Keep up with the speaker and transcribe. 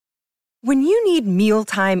When you need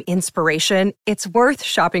mealtime inspiration, it's worth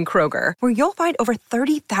shopping Kroger, where you'll find over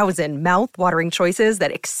 30,000 mouth-watering choices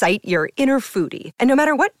that excite your inner foodie. And no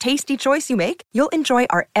matter what tasty choice you make, you'll enjoy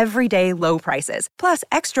our everyday low prices, plus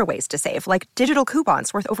extra ways to save, like digital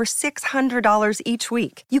coupons worth over $600 each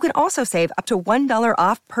week. You can also save up to $1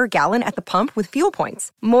 off per gallon at the pump with fuel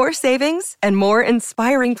points. More savings and more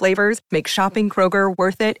inspiring flavors make shopping Kroger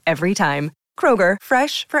worth it every time. Kroger,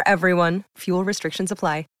 fresh for everyone. Fuel restrictions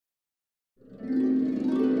apply.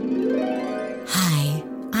 Hi,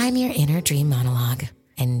 I'm your inner dream monologue,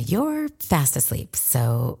 and you're fast asleep,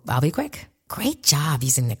 so I'll be quick. Great job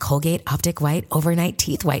using the Colgate Optic White Overnight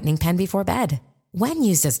Teeth Whitening Pen before bed. When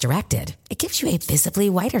used as directed, it gives you a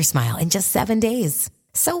visibly whiter smile in just 7 days.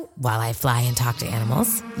 So while I fly and talk to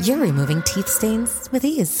animals, you're removing teeth stains with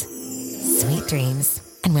ease. Sweet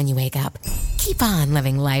dreams. And when you wake up, keep on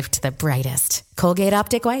living life to the brightest. Colgate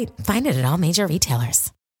Optic White. Find it at all major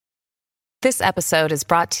retailers. This episode is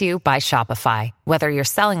brought to you by Shopify. Whether you're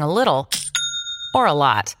selling a little or a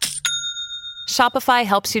lot, Shopify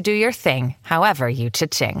helps you do your thing, however you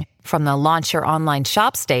cha-ching. From the launch your online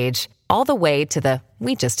shop stage, all the way to the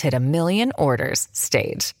we just hit 1 million orders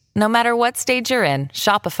stage. No matter what stage you're in,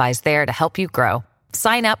 Shopify's there to help you grow.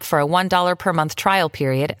 Sign up for a $1 per month trial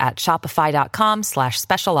period at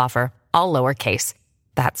shopify.com/special offer, all lowercase.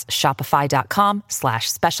 That's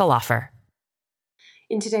shopify.com/special offer.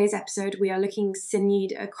 In today's episode, we are looking at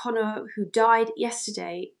Sinead O'Connor, who died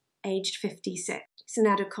yesterday, aged 56.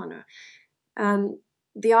 Sinead O'Connor,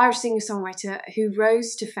 the Irish singer-songwriter who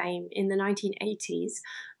rose to fame in the 1980s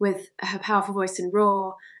with her powerful voice and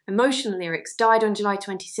raw, emotional lyrics, died on July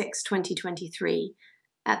 26, 2023.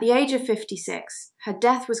 At the age of 56, her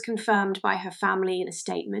death was confirmed by her family in a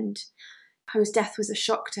statement, whose death was a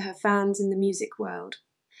shock to her fans in the music world.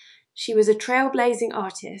 She was a trailblazing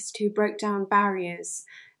artist who broke down barriers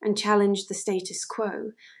and challenged the status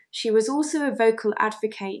quo. She was also a vocal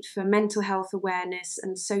advocate for mental health awareness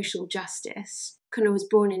and social justice. O'Connor was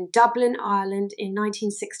born in Dublin, Ireland in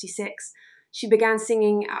 1966. She began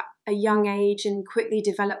singing at a young age and quickly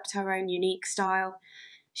developed her own unique style.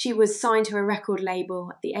 She was signed to a record label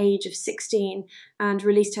at the age of 16 and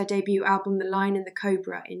released her debut album The Lion and the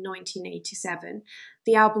Cobra in 1987.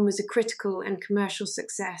 The album was a critical and commercial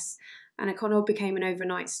success, and O'Connor became an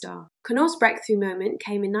overnight star. O'Connor's breakthrough moment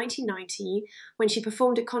came in 1990 when she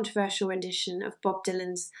performed a controversial rendition of Bob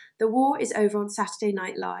Dylan's The War Is Over on Saturday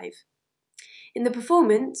Night Live. In the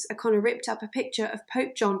performance, O'Connor ripped up a picture of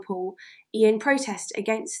Pope John Paul in protest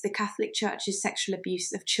against the Catholic Church's sexual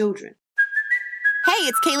abuse of children. Hey,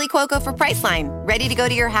 it's Kaylee Cuoco for Priceline. Ready to go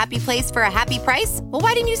to your happy place for a happy price? Well,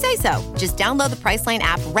 why didn't you say so? Just download the Priceline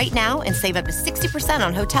app right now and save up to 60%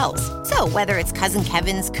 on hotels. So whether it's Cousin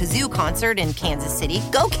Kevin's Kazoo Concert in Kansas City,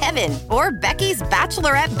 go Kevin, or Becky's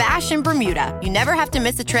Bachelorette Bash in Bermuda, you never have to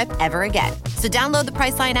miss a trip ever again. So download the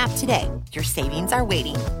Priceline app today. Your savings are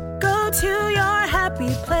waiting. Go to your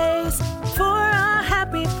happy place for a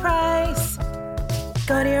happy price.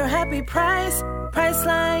 Go to your happy price,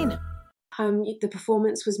 Priceline. The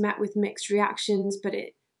performance was met with mixed reactions, but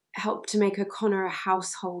it helped to make O'Connor a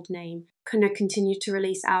household name. O'Connor continued to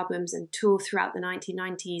release albums and tour throughout the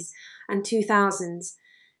 1990s and 2000s.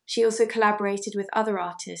 She also collaborated with other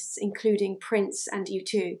artists, including Prince and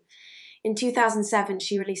U2. In 2007,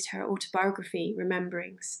 she released her autobiography,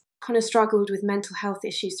 Rememberings. O'Connor struggled with mental health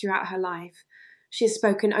issues throughout her life. She has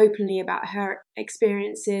spoken openly about her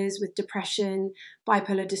experiences with depression,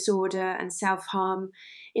 bipolar disorder, and self-harm.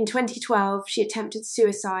 In 2012, she attempted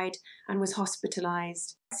suicide and was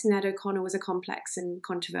hospitalised. Sinead O'Connor was a complex and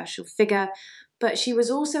controversial figure, but she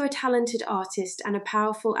was also a talented artist and a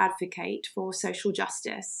powerful advocate for social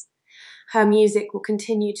justice. Her music will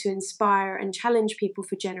continue to inspire and challenge people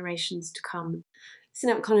for generations to come.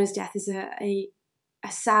 Sinead O'Connor's death is a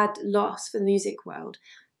sad loss for the music world.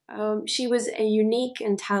 She was a unique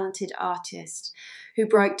and talented artist who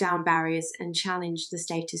broke down barriers and challenged the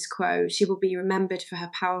status quo. She will be remembered for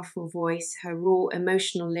her powerful voice, her raw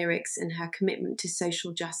emotional lyrics, and her commitment to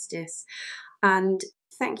social justice. And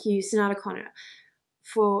thank you, Sinead O'Connor,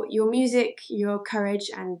 for your music, your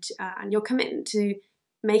courage, and your commitment to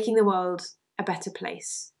making the world a better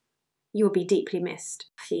place. You will be deeply missed.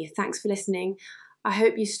 Thanks for listening. I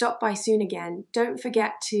hope you stop by soon again. Don't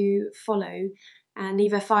forget to follow and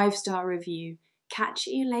leave a 5-star review. Catch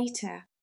you later.